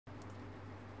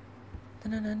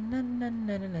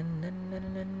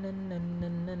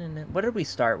What did we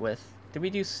start with? Did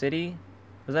we do City?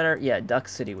 Was that our... Yeah, Duck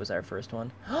City was our first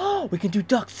one. Oh, we can do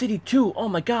Duck City too! Oh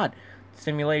my god!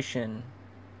 Simulation.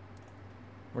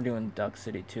 We're doing Duck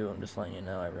City too, I'm just letting you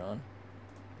know, everyone.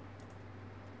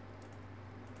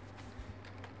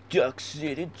 Duck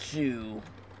City 2.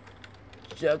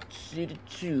 Duck City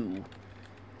 2.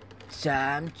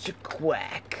 Time to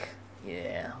quack.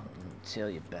 Yeah, I'll tell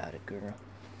you about it, girl.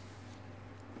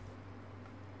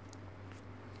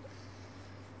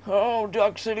 Oh,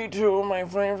 Duck City 2, my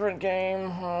favorite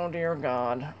game. Oh, dear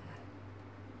God.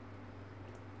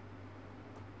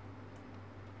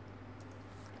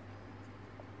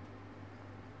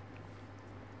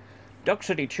 Duck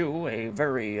City 2, a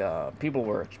very, people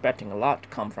were expecting a lot to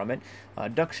come from it.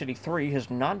 Duck City 3 has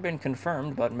not been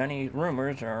confirmed, but many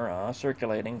rumors are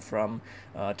circulating from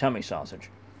Tummy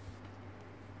Sausage.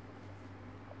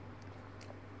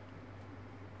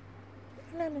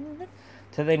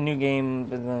 To the new game,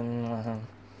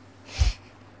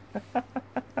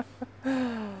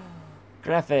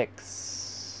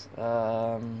 graphics,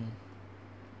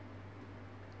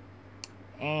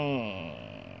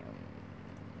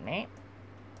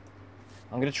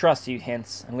 I'm gonna trust you,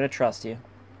 Hints. I'm gonna trust you.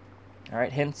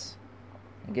 Alright, Hints.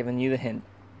 I'm giving you the hint.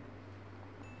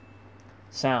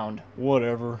 Sound.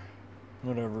 Whatever.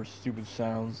 Whatever, stupid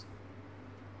sounds.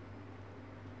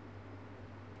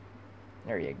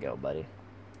 There you go, buddy.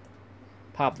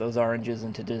 Pop those oranges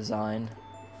into design.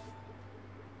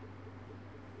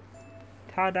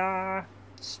 Ta-da!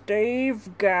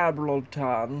 Steve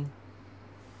Gableton.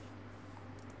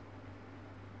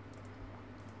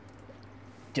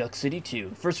 Duck City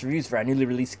 2. First reviews for our newly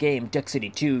released game, Duck City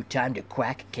 2, Time to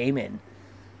Quack, came in.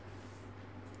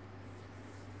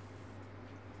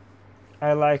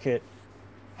 I like it.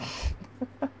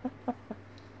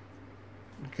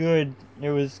 Good. It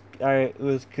was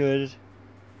good.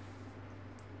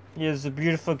 It was a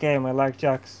beautiful game. I like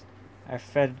ducks.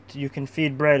 You can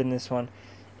feed bread in this one.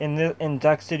 In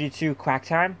Duck City 2 Quack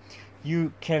Time,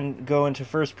 you can go into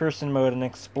first person mode and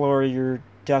explore your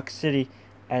Duck City,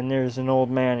 and there's an old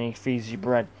man and he feeds you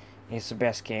bread. It's the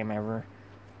best game ever.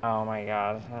 Oh my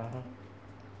god.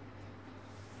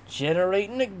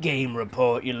 Generating a game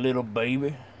report, you little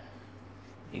baby.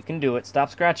 You can do it. Stop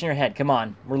scratching your head. Come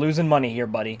on. We're losing money here,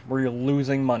 buddy. We're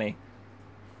losing money.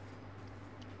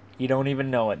 You don't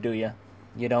even know it, do you?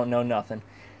 You don't know nothing.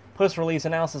 Post-release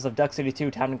analysis of Duck City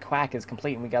 2 Town and Quack is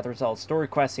complete, and we got the results. Story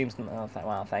quest seems... Oh,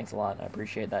 wow, thanks a lot. I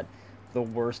appreciate that. The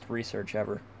worst research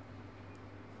ever.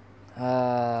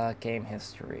 Game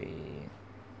history.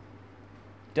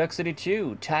 Duck City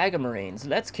 2, Tiger Marines,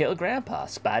 Let's Kill Grandpa,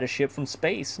 Spider Ship from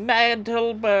Space,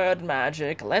 Metal Bird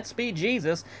Magic, Let's Be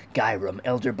Jesus, Gyrum,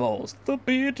 Elder Bowls, The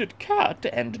Bearded Cat,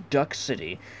 and Duck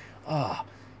City. Oh,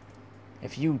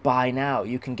 if you buy now,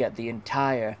 you can get the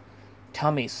entire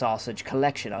Tummy Sausage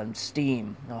collection on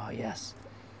Steam. Oh, yes.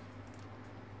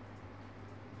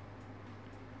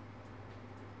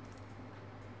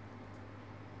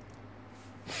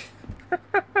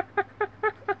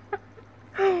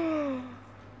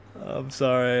 I'm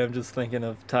sorry, I'm just thinking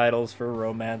of titles for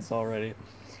romance already.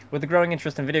 With the growing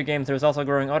interest in video games, there's also a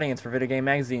growing audience for video game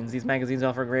magazines. These magazines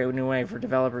offer a great new way for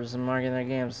developers to market their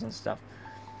games and stuff.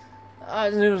 I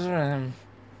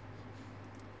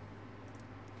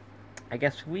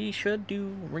guess we should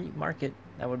do remarket.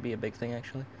 That would be a big thing,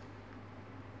 actually.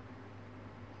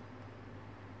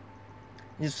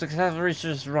 You successfully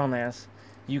reached romance.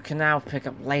 You can now pick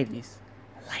up ladies.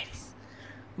 Ladies.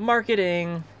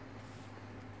 Marketing.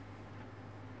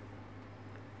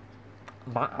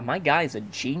 My guy's a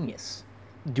genius.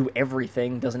 Do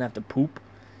everything, doesn't have to poop.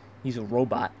 He's a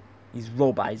robot. He's a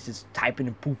robot. He's just typing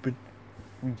and pooping.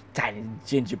 Tiny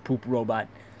ginger poop robot.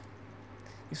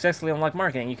 You successfully unlock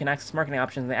marketing. You can access marketing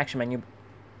options in the action menu,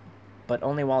 but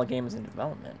only while a game is in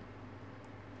development.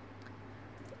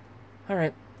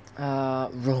 Alright.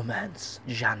 Romance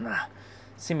genre.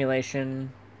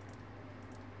 Simulation.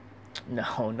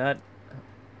 No, not...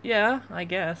 Yeah, I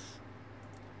guess.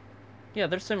 Yeah,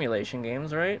 they're simulation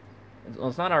games, right? Well,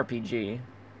 it's not RPG.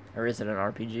 Or is it an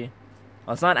RPG?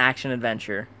 Well, it's not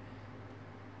action-adventure.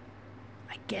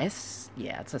 I guess?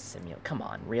 Yeah, it's a simulation. Come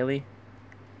on, really?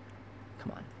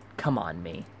 Come on. Come on,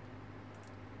 me.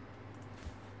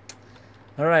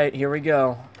 Alright, here we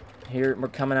go. Here, we're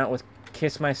coming out with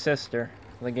Kiss My Sister,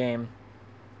 the game.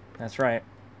 That's right.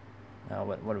 Oh,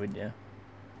 what do we do?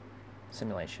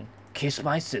 Simulation. Kiss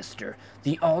My Sister,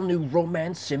 the all-new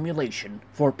romance simulation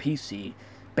for PC,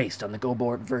 based on the Go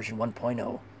Board version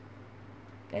 1.0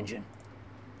 engine.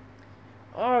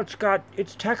 Oh,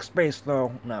 it's text-based,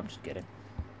 though. No, I'm just kidding.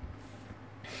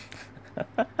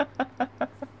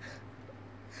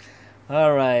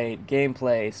 Alright,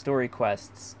 gameplay, story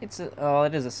quests. It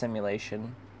is a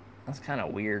simulation. That's kind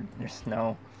of weird. There's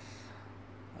no...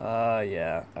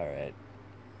 yeah, alright.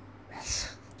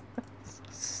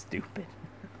 Stupid.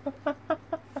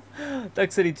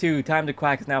 Duck City 2, Time to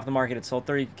Quack is now off the market. It sold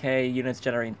 30k units,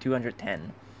 generating $210.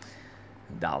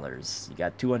 You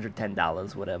got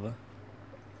 $210, whatever.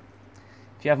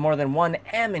 If you have more than 1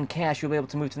 M in cash, you'll be able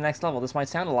to move to the next level. This might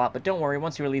sound a lot, but don't worry.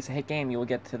 Once you release a hit game, you will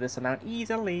get to this amount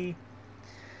easily.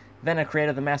 Vena, creator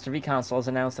of the Master V console, has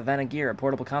announced the Vena Gear, a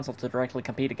portable console to directly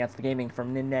compete against the gaming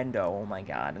from Nintendo. Oh my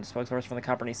god. And a spokesperson from the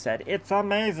company said, "It's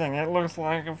amazing. It looks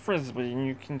like a frisbee, and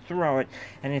you can throw it.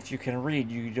 And if you can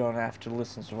read, you don't have to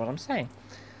listen to what I'm saying."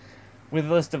 With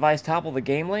this device topple the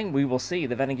game link, we will see.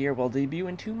 The Vena Gear will debut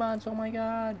in 2 months. Oh my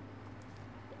god.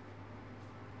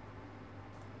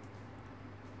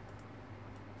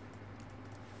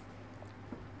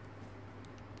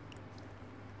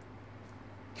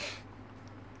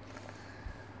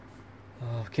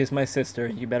 Oh, Kiss My Sister.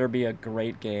 You better be a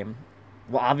great game.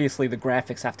 Well, obviously the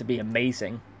graphics have to be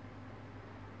amazing.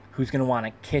 Who's going to want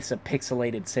to kiss a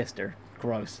pixelated sister?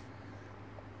 Gross.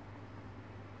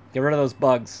 Get rid of those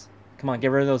bugs. Come on,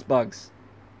 get rid of those bugs.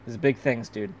 Those big things,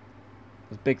 dude.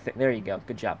 Those big things. There you go.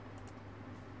 Good job.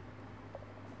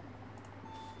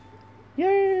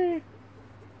 Yay!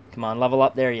 Come on, level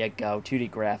up. There you go. 2D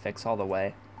graphics all the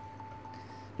way.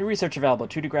 New research available.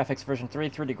 2D graphics version 3,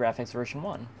 3D graphics version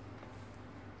 1.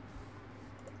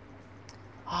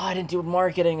 Oh, I didn't do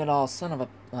marketing at all. Son of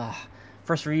a...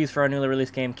 First reviews for our newly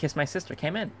released game, Kiss My Sister,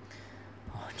 came in.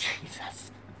 Oh,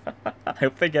 Jesus. I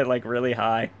hope they get, like, really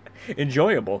high.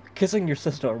 Enjoyable. Kissing your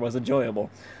sister was enjoyable.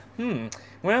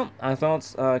 Well, I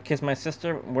thought Kiss My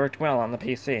Sister worked well on the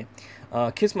PC.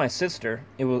 Kiss My Sister,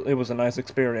 it was a nice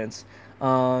experience.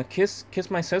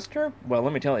 Kiss My Sister? Well,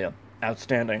 let me tell you.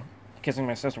 Outstanding. Kissing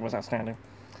My Sister was outstanding.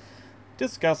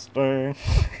 Disgusting.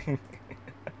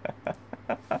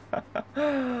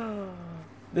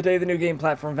 The day the new game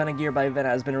platform Vena Gear by Vena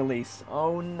has been released.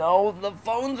 Oh no, the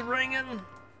phone's ringing!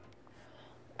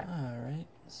 Alright,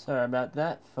 sorry about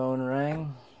that. Phone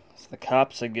rang. It's the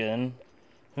cops again.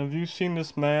 Have you seen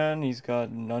this man? He's got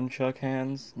nunchuck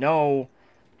hands. No!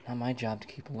 Not my job to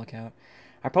keep a lookout.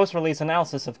 Our post-release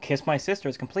analysis of Kiss My Sister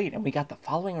is complete, and we got the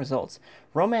following results.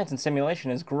 Romance and simulation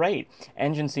is great.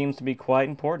 Engine seems to be quite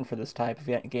important for this type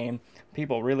of game.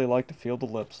 People really like to feel the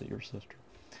lips of your sister.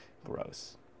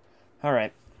 Gross.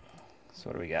 Alright. So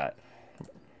what do we got?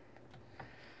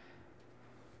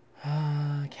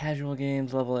 Casual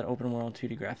games, level at open world,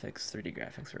 2D graphics, 3D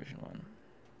graphics version 1.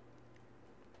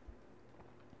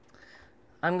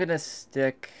 I'm gonna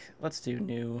stick... Let's do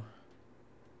new.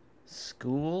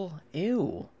 School?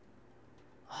 Ew.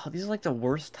 Oh, these are like the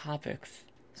worst topics.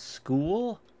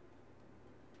 School?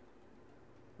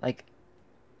 Like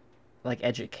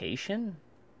education?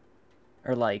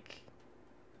 Or like...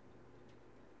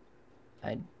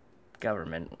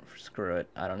 government. Screw it.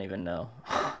 I don't even know.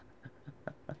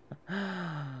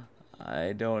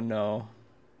 I don't know.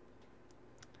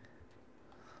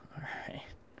 Alright.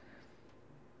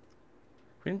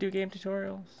 We didn't do game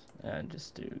tutorials?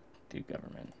 Just do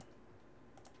government.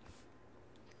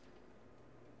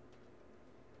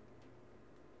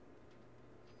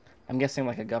 I'm guessing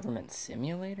like a government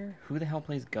simulator? Who the hell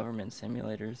plays government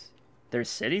simulators? There's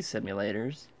city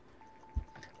simulators.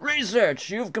 Research!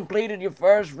 You've completed your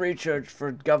first research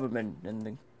for government in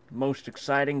the most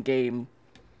exciting game.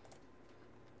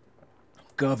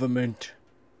 Government.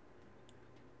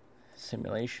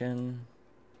 Simulation.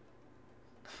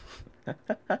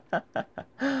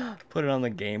 Put it on the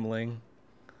game link.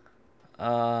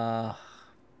 Adventure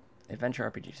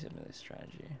RPG simulator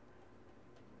strategy.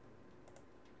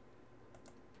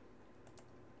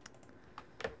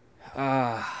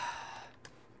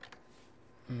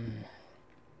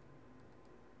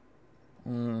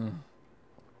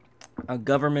 A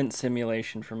government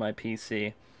simulation for my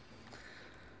PC.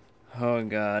 Oh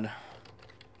god.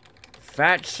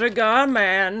 Fat Cigar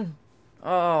Man!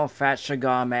 Oh, Fat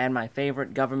Cigar Man, my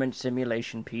favorite government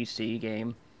simulation PC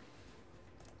game.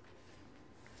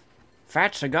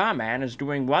 Fat Cigar Man is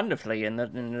doing wonderfully in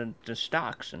the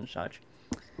stocks and such.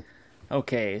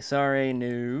 Okay, sorry,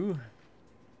 new.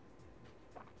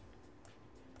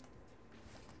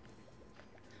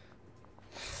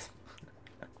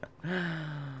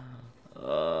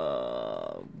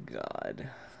 Oh, God.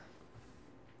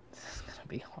 This is gonna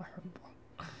be horrible.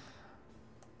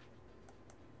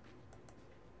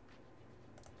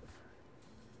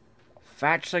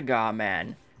 Fat Cigar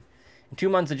Man. In 2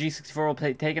 months, the G64 will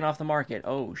be taken off the market.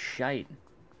 Oh, shite.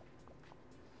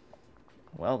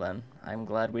 Well then, I'm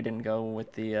glad we didn't go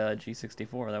with the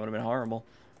G64. That would have been horrible.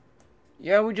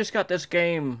 Yeah, we just got this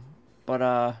game,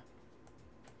 but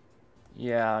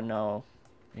yeah, no.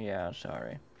 Yeah,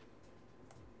 sorry.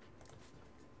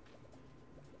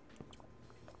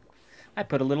 I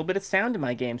put a little bit of sound in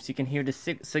my game so you can hear the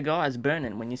cigars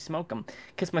burning when you smoke them.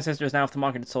 Kiss My Sister is now off the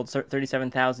market. It sold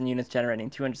 37,000 units, generating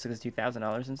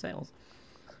 $262,000 in sales.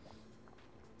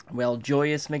 Well,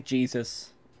 Joyous McJesus.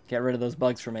 Get rid of those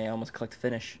bugs for me. I almost clicked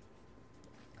finish.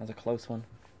 That was a close one.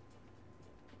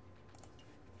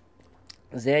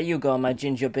 There you go, my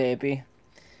ginger baby.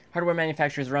 Hardware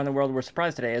manufacturers around the world were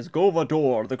surprised today as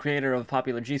Govador, the creator of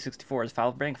popular G64, has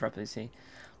filed bankruptcy.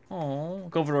 Oh,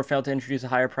 Govador failed to introduce a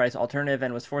higher price alternative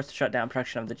and was forced to shut down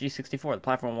production of the G64. The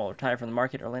platform will retire from the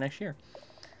market early next year.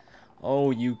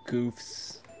 Oh, you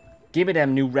goofs. Give me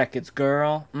them new records,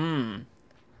 girl.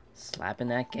 Slapping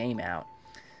that game out.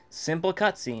 Simple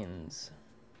cutscenes.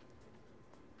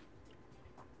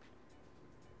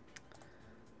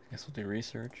 I guess we'll do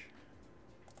research.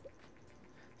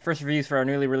 First reviews for our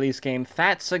newly released game,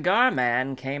 Fat Cigar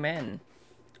Man, came in.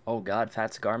 Oh god,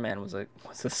 Fat Cigar Man was a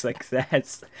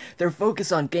success. Their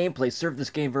focus on gameplay served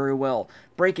this game very well.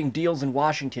 Breaking deals in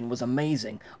Washington was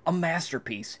amazing. A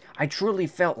masterpiece. I truly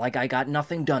felt like I got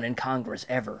nothing done in Congress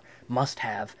ever. Must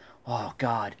have. Oh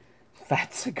god.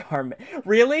 Fat Cigar Man.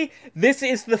 Really? This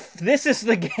is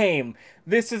the game.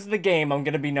 This is the game I'm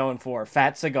gonna be known for.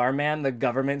 Fat Cigar Man, the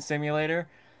government simulator.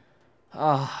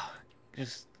 Oh,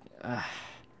 just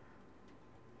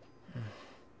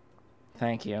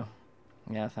thank you.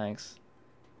 Yeah, thanks.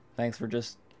 Thanks for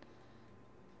just...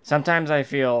 Sometimes I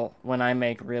feel when I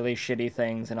make really shitty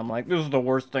things and I'm like, this is the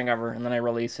worst thing ever, and then I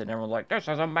release it and everyone's like, this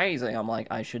is amazing. I'm like,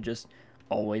 I should just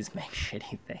always make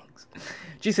shitty things.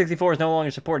 G64 is no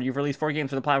longer supported. You've released 4 games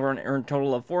for the platform and earned a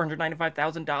total of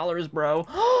 $495,000,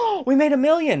 bro. We made $1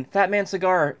 million! Fat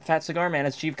Cigar Man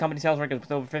has achieved company sales records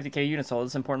with over 50k units sold.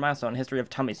 This is an important milestone in the history of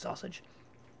tummy sausage.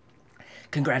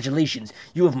 Congratulations,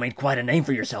 you have made quite a name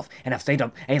for yourself and have saved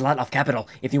up a lot of capital.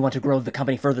 If you want to grow the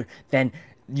company further, then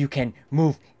you can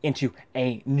move into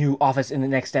a new office in the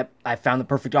next step. I found the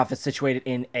perfect office situated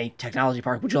in a technology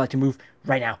park. Would you like to move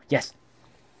right now? Yes.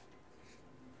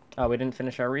 Oh, we didn't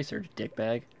finish our research,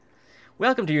 dickbag.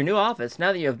 Welcome to your new office.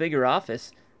 Now that you have a bigger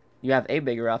office, you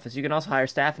can also hire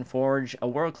staff and forge a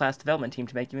world-class development team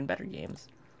to make even better games.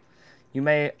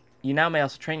 You now may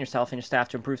also train yourself and your staff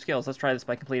to improve skills. Let's try this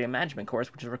by completing a management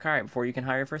course, which is required before you can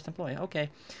hire your first employee. Okay.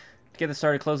 To get this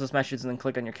started, close this message and then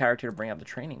click on your character to bring up the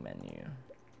training menu.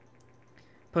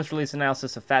 Post-release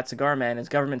analysis of Fat Cigar Man. His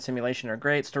government simulation are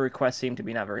great. Story quests seem to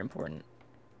be not very important.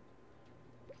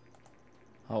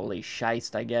 Holy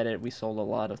shiest, I get it. We sold a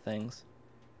lot of things.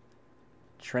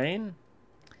 Train?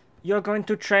 You're going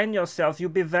to train yourself. You'll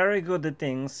be very good at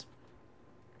things.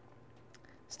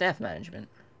 Staff management.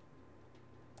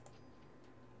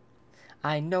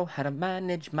 I know how to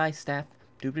manage my staff.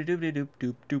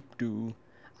 Doop-a-doop-a-doop-doop-doop-doo.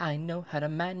 I know how to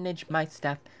manage my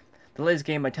staff. The latest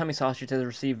game by Tummy Sausage has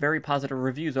received very positive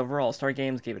reviews overall. Star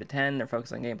Games gave it a 10. Their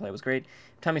focus on gameplay was great.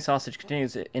 If Tummy Sausage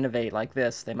continues to innovate like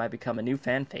this, they might become a new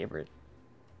fan favorite.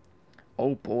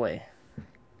 Oh boy.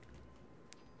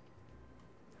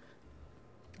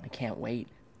 I can't wait.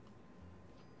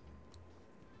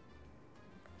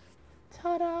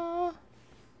 Ta-da!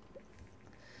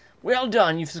 Well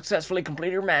done, you've successfully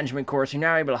completed your management course. You're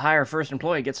now able to hire a first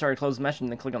employee. Get started, close the message, and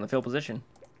then click on the fill position.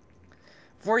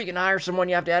 Before you can hire someone,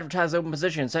 you have to advertise the open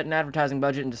position, set an advertising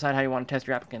budget, and decide how you want to test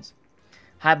your applicants.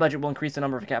 High budget will increase the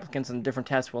number of applicants, and different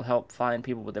tests will help find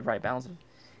people with the right balance.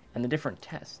 And the different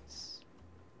tests.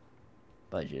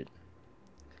 Budget.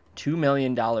 $2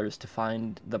 million to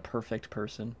find the perfect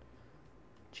person.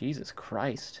 Jesus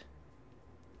Christ.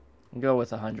 I'll go with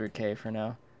 100K for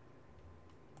now.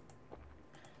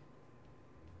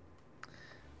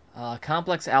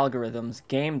 Complex algorithms,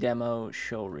 game demo,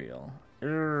 showreel.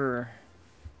 Can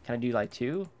I do like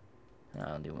 2? No,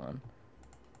 I'll do 1.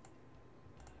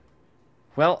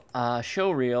 Well,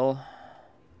 showreel,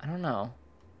 I don't know.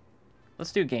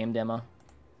 Let's do game demo.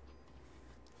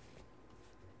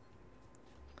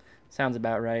 Sounds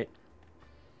about right.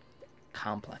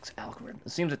 Complex algorithm.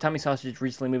 It seems that Tummy Sausage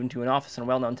recently moved into an office in a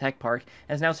well-known tech park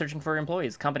and is now searching for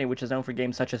employees. A company which is known for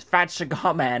games such as Fat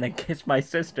Cigar Man and Kiss My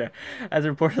Sister has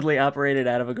reportedly operated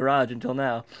out of a garage until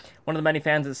now. One of the many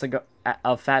fans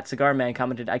of Fat Cigar Man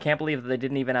commented, I can't believe that they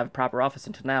didn't even have a proper office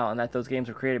until now and that those games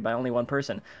were created by only one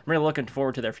person. I'm really looking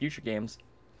forward to their future games.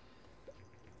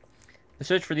 The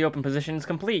search for the open position is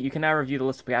complete. You can now review the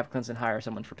list of applicants and hire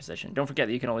someone for position. Don't forget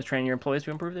that you can always train your employees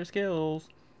to improve their skills.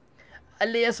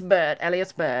 Alias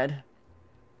Bird.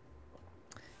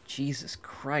 Jesus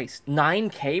Christ.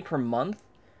 9K per month?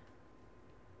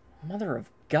 Mother of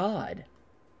God.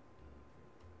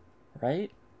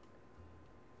 Right?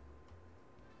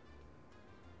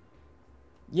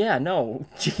 Yeah, no.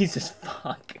 Jesus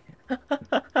fuck.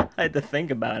 I had to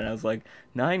think about it. I was like,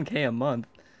 9K a month.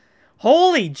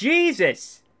 Holy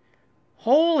Jesus!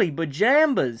 Holy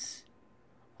bajambas!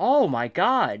 Oh my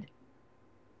God.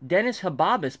 Dennis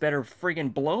Hababis better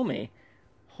friggin' blow me.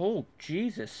 Oh,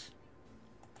 Jesus.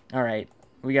 Alright.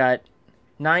 We got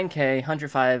 9K,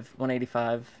 105,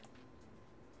 185.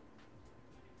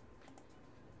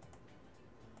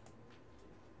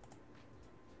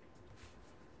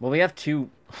 Well, we have two...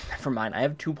 Never mind. I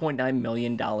have $2.9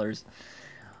 million. You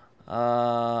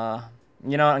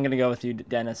know what? I'm gonna go with you,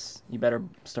 Dennis. You better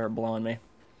start blowing me.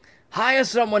 Hire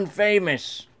someone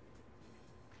famous!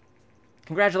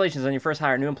 Congratulations on your first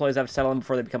hire. New employees have to settle in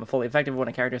before they become fully effective. When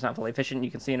a character is not fully efficient,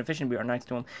 you can see inefficient, be next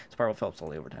to him. This part will fill up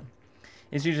slowly over time.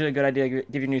 It's usually a good idea to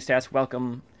give your new staff a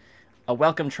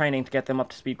welcome training to get them up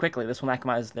to speed quickly. This will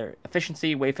maximize their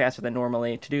efficiency way faster than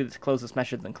normally. To do this, close this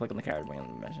message, then click on the character to bring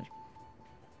on the message.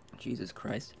 Jesus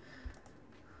Christ.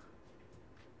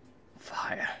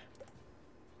 Fire.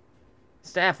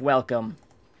 Staff, welcome.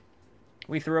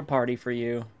 We threw a party for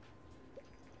you.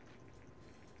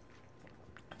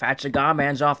 Fat Cigar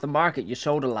Man's off the market. You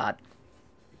sold a lot.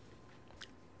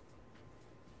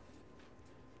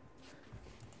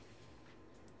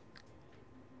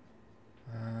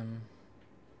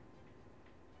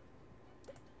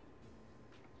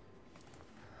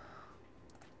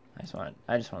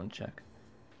 I just want to check.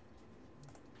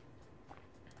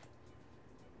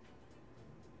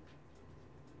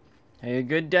 Are you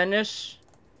good, Dennis?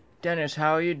 Dennis,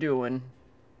 how are you doing?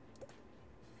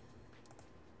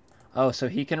 Oh, so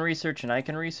he can research and I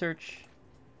can research?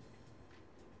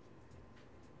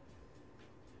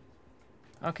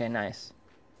 Okay, nice.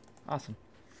 Awesome.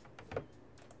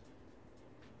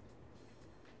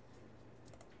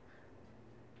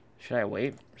 Should I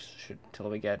wait till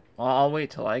we get... Well, I'll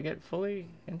wait till I get fully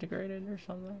integrated or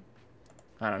something.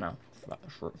 I don't know.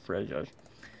 Fridges.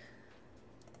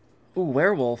 Ooh,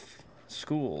 werewolf.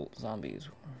 School. Zombies.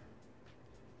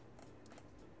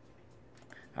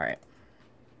 Alright.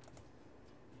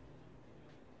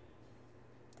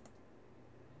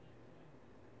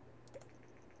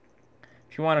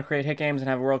 If you want to create hit games and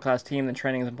have a world-class team, then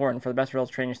training is important. For the best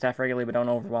results, train your staff regularly, but don't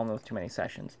overwhelm them with too many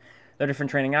sessions. There are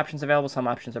different training options available. Some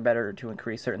options are better to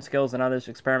increase certain skills than others.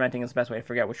 Experimenting is the best way to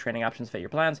figure out which training options fit your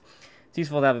plans. It's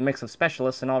useful to have a mix of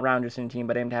specialists and all-rounders in your team,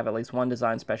 but aim to have at least one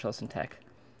design specialist in tech.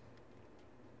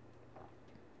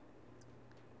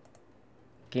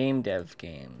 Game dev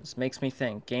games. Makes me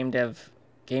think. Game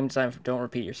design, don't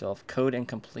repeat yourself. Code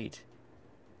incomplete.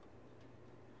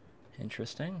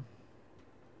 Interesting.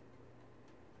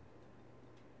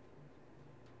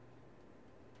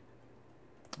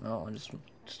 Oh, I'll just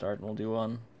start and we'll do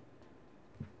one.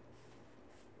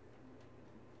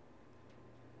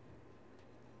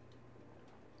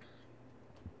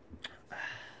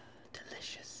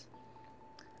 Delicious.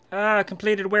 Ah,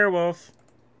 completed werewolf.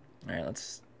 Alright,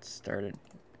 let's start it.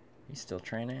 He's still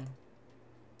training?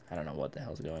 I don't know what the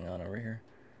hell's going on over here.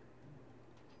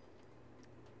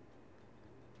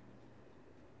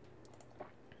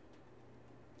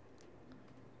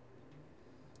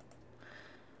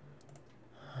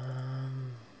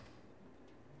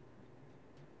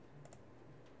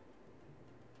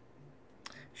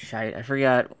 Shite, I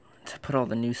forgot to put all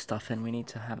the new stuff in. We need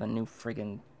to have a new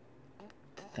friggin'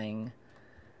 thing.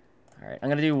 Alright, I'm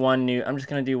just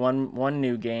gonna do one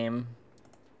new game.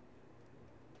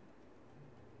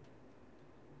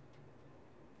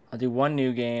 I'll do one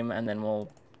new game and then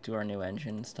we'll do our new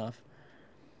engine stuff.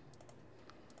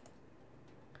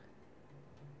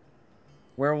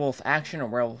 Werewolf action or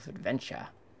werewolf adventure?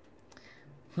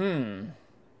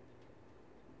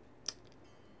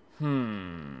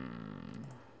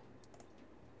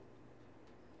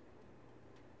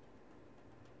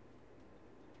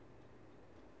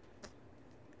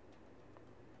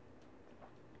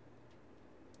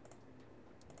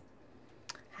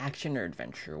 Action or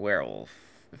adventure? Werewolf.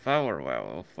 If I were a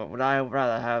werewolf, what would I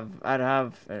rather have?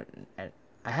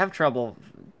 I have trouble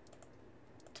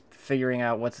figuring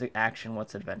out what's action,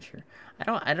 what's adventure. I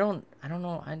don't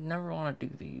know. I never want to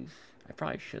do these. I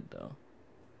probably should though.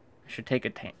 I should take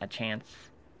a chance.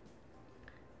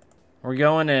 We're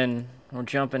going in. We're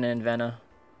jumping in, Venna.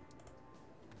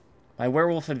 My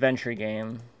werewolf adventure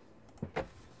game.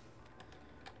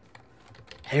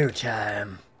 Hair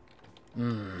time.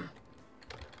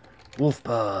 Wolf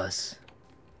paws.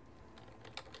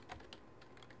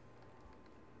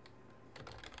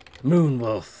 Moon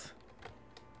wolf.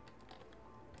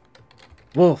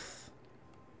 Wolf.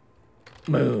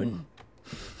 Moon.